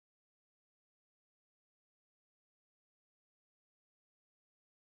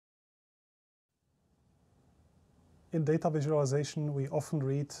In data visualization, we often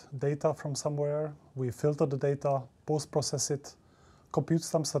read data from somewhere, we filter the data, post-process it, compute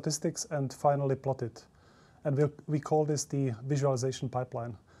some statistics, and finally plot it. And we call this the visualization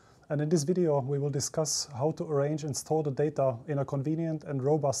pipeline. And in this video, we will discuss how to arrange and store the data in a convenient and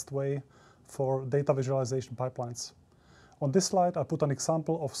robust way for data visualization pipelines. On this slide, I put an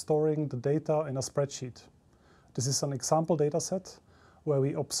example of storing the data in a spreadsheet. This is an example dataset where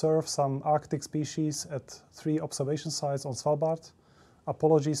we observe some Arctic species at 3 observation sites on Svalbard.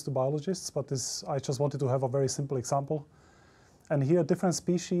 Apologies to biologists, but I just wanted to have a very simple example. And here different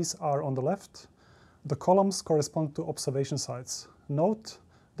species are on the left. The columns correspond to observation sites. Note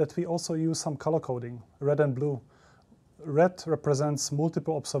that we also use some color coding, red and blue. Red represents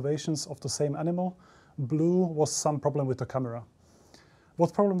multiple observations of the same animal. Blue was some problem with the camera.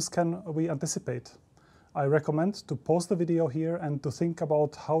 What problems can we anticipate? I recommend to pause the video here and to think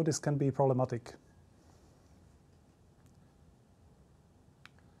about how this can be problematic.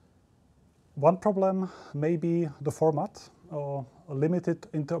 One problem may be the format or limited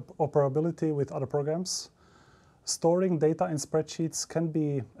interoperability with other programs. Storing data in spreadsheets can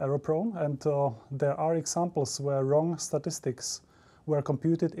be error-prone, and there are examples where wrong statistics were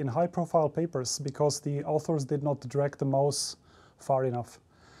computed in high-profile papers because the authors did not drag the mouse far enough.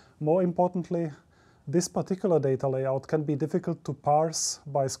 More importantly, this particular data layout can be difficult to parse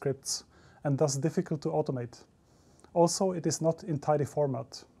by scripts and thus difficult to automate. Also, it is not in tidy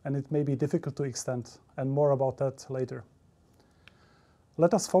format and it may be difficult to extend, and more about that later.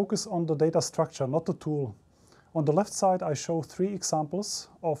 Let us focus on the data structure, not the tool. On the left side, I show 3 examples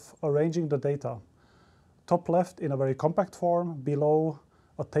of arranging the data. Top left in a very compact form, below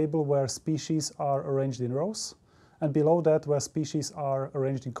a table where species are arranged in rows, and below that where species are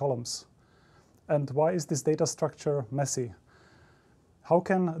arranged in columns. And why is this data structure messy? How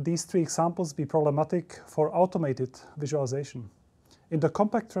can these 3 examples be problematic for automated visualization? In the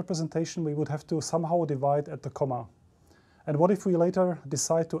compact representation, we would have to somehow divide at the comma. And what if we later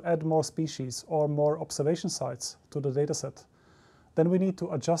decide to add more species or more observation sites to the dataset? Then we need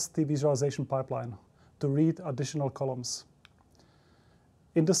to adjust the visualization pipeline to read additional columns.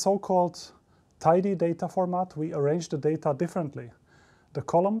 In the so-called tidy data format, we arrange the data differently. The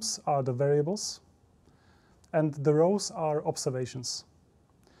columns are the variables, and the rows are observations.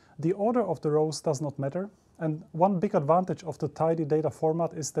 The order of the rows does not matter, and one big advantage of the tidy data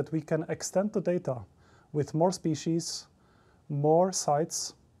format is that we can extend the data with more species, more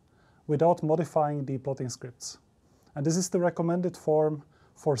sites, without modifying the plotting scripts. And this is the recommended form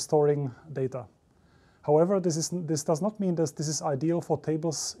for storing data. However, this does not mean that this is ideal for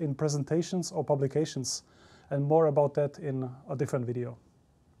tables in presentations or publications, and more about that in a different video.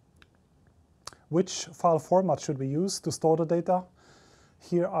 Which file format should we use to store the data?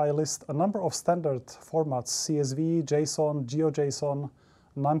 Here I list a number of standard formats: CSV, JSON, GeoJSON,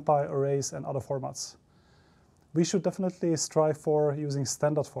 NumPy arrays, and other formats. We should definitely strive for using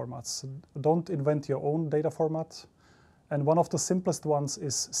standard formats. Don't invent your own data format. And one of the simplest ones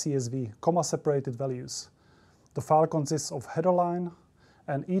is CSV, comma-separated values. The file consists of header line,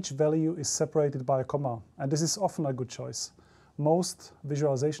 and each value is separated by a comma. And this is often a good choice. Most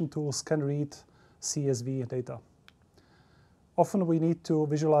visualization tools can read CSV data. Often we need to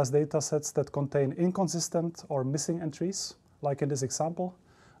visualize data sets that contain inconsistent or missing entries, like in this example.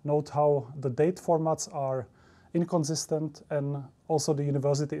 Note how the date formats are inconsistent, and also the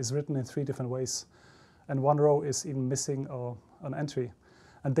university is written in 3 different ways. And one row is even missing an entry.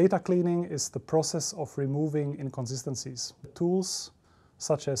 And data cleaning is the process of removing inconsistencies. Tools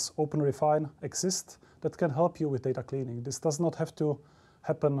such as OpenRefine exist that can help you with data cleaning. This does not have to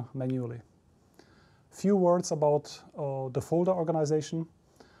happen manually. Few words about the folder organization.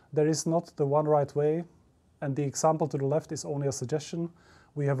 There is not the one right way, and the example to the left is only a suggestion.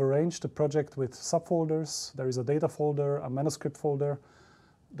 We have arranged the project with subfolders. There is a data folder, a manuscript folder,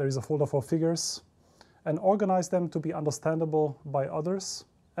 there is a folder for figures, and organize them to be understandable by others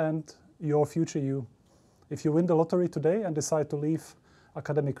and your future you. If you win the lottery today and decide to leave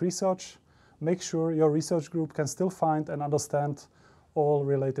academic research, make sure your research group can still find and understand all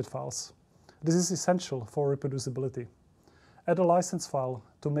related files. This is essential for reproducibility. Add a license file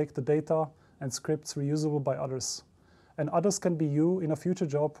to make the data and scripts reusable by others. And others can be you in a future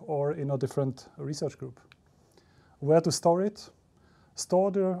job or in a different research group. Where to store it?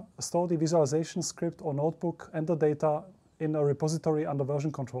 Store the visualization script or notebook and the data in a repository under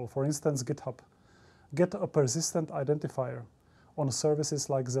version control, for instance, GitHub. Get a persistent identifier on services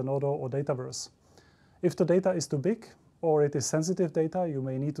like Zenodo or Dataverse. If the data is too big or it is sensitive data, you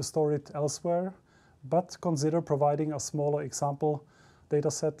may need to store it elsewhere, but consider providing a smaller example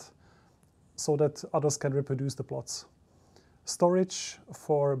dataset so that others can reproduce the plots. Storage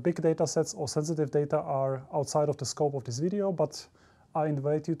for big data sets or sensitive data are outside of the scope of this video, but I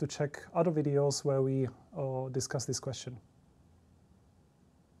invite you to check other videos where we discuss this question.